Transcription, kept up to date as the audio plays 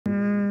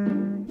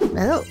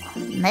Ooh,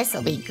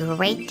 this'll be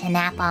great to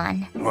nap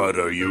on. What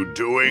are you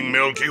doing,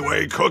 Milky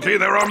Way Cookie?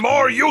 There are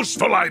more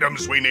useful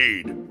items we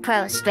need.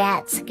 Pro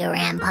strats,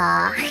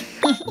 Grandpa.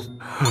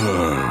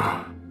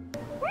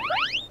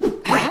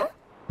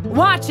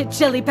 Watch it,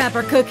 Chili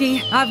Pepper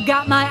Cookie. I've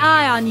got my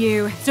eye on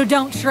you, so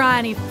don't try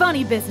any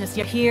funny business,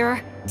 you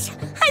hear?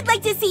 I'd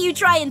like to see you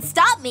try and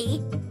stop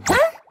me.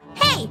 Huh?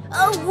 Hey,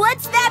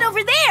 what's that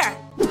over there?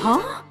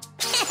 Huh?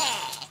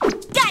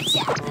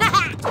 Gotcha!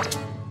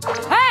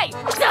 Hey!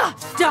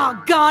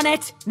 Doggone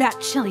it! That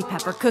Chili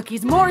Pepper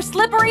Cookie's more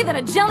slippery than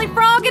a jelly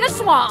frog in a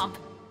swamp.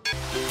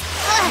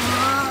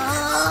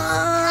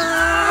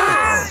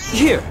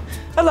 Here,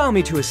 allow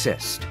me to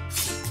assist.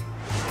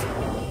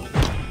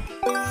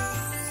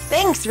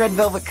 Thanks, Red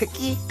Velvet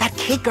Cookie. That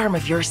cake arm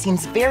of yours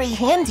seems very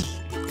handy.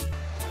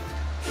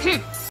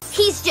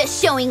 He's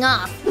just showing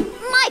off.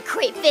 My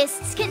crepe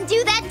fists can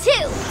do that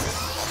too.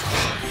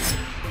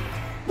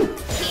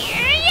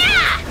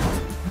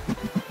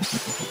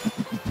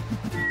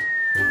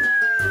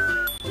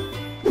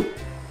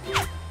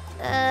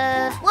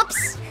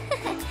 Whoops.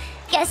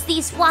 Guess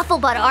these waffle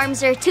butt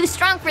arms are too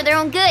strong for their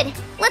own good.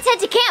 Let's head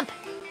to camp.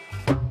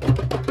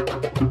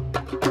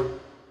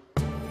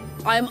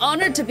 I'm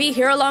honored to be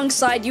here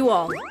alongside you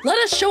all. Let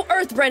us show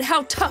Earthbread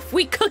how tough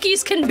we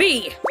cookies can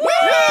be.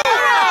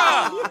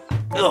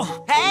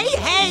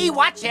 Hey,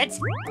 watch it!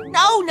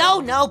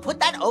 No, put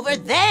that over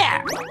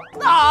there!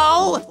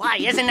 No! Why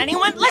isn't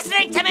anyone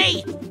listening to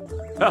me?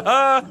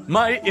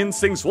 My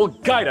instincts will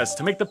guide us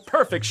to make the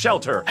perfect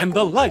shelter, and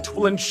the light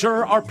will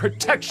ensure our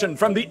protection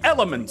from the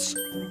elements.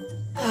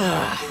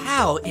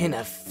 How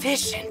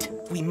inefficient.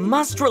 We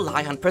must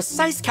rely on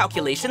precise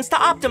calculations to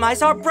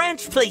optimize our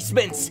branch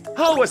placements.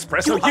 Oh,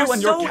 Espresso, you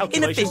and your so calculations.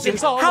 inefficient.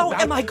 It's all How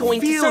about am I going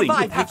to feeling.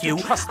 survive You with you?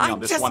 Trust me on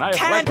this just one. I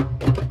can't.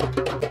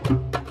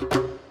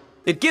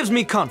 It gives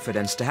me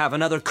confidence to have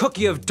another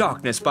cookie of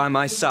darkness by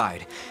my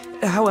side.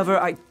 However,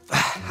 I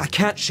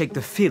can't shake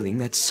the feeling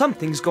that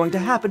something's going to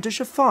happen to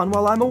Chiffon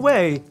while I'm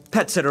away.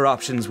 Pet sitter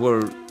options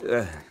were,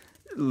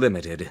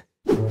 limited.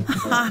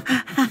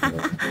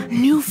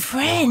 New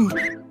friend.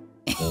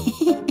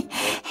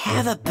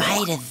 Have a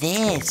bite of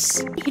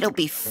this. It'll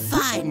be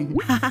fun.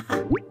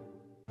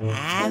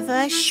 Have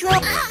a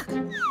shrimp.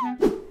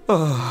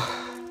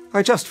 Oh,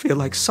 I just feel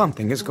like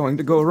something is going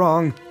to go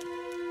wrong.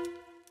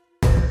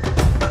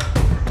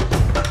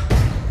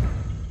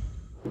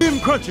 Team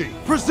Crunchy,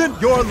 present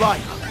your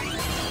lineup.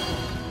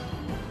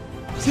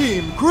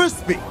 Team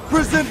Crispy,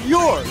 present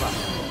your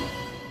lineup.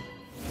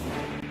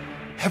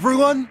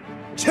 Everyone,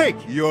 take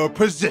your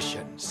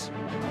positions.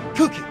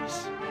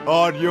 Cookies,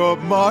 on your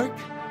mark,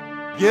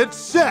 get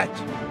set.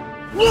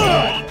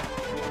 Run!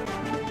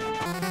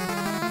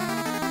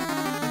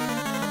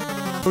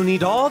 You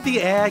need all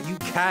the air you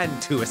can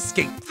to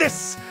escape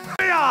this.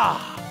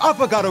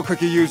 Affogato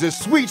Cookie uses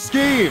Sweet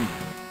Scheme.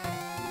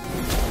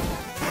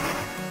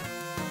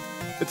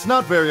 It's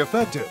not very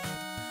effective.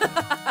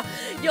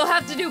 You'll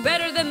have to do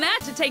better than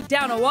that to take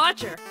down a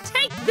watcher.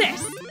 Take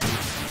this!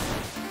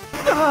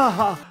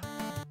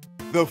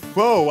 The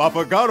faux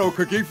Affogato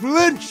Cookie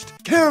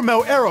flinched.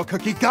 Caramel Arrow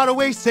Cookie got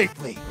away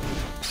safely.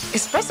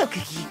 Espresso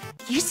Cookie,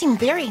 you seem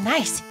very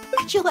nice.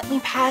 Could you let me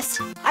pass?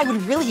 I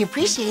would really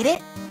appreciate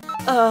it.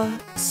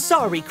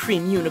 Sorry,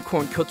 Cream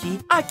Unicorn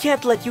Cookie. I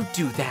can't let you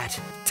do that.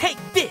 Take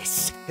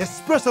this!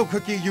 Espresso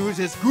Cookie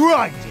uses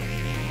grinding.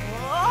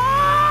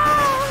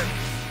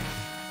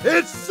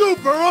 It's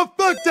super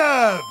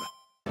effective!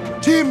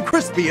 Team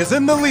Crispy is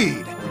in the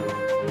lead.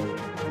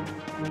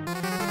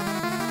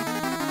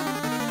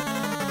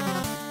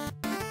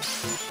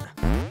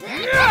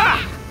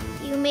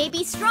 You may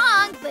be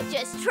strong, but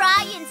just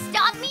try and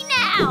stop me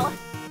now.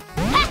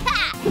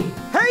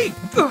 Hey!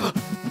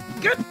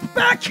 Get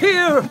back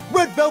here!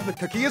 Red Velvet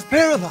Cookie is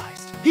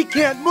paralyzed. He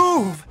can't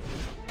move.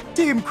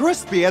 Team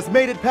Crispy has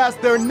made it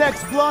past their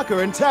next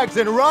blocker and tags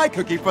in Rye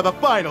Cookie for the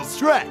final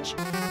stretch.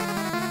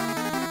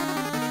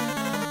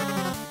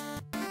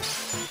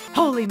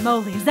 Holy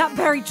moly, is that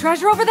buried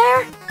treasure over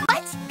there?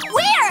 What?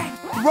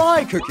 Where?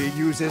 Rye Cookie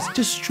uses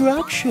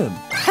distraction.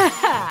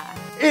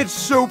 It's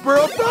super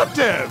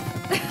effective!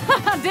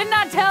 Didn't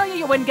I tell you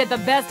you wouldn't get the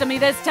best of me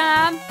this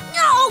time?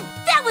 No,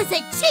 that was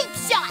a cheap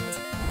shot!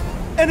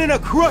 And in a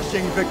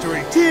crushing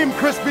victory, Team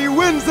Crispy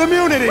wins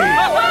immunity!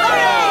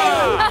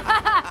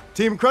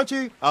 Team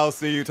Crunchy, I'll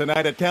see you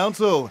tonight at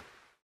Council.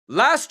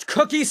 Last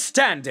cookie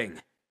standing.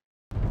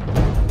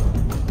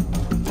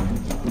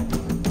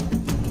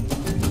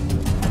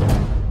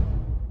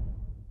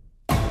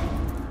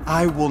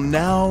 I will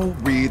now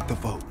read the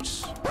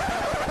votes.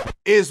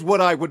 Is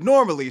what I would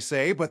normally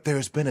say, but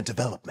there's been a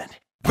development.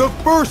 The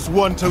first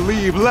one to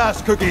leave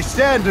Last Cookie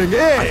Standing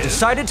is... I've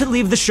decided to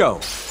leave the show.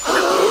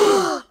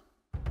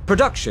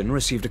 Production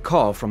received a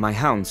call from my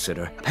hound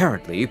sitter.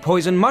 Apparently,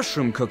 Poison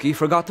Mushroom Cookie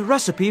forgot the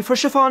recipe for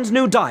Chiffon's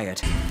new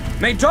diet.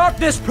 May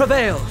darkness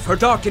prevail for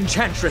Dark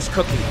Enchantress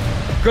Cookie.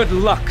 Good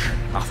luck,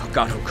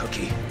 Affogato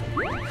Cookie.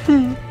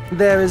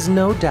 There is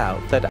no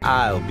doubt that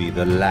I'll be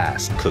the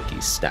last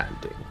cookie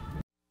standing.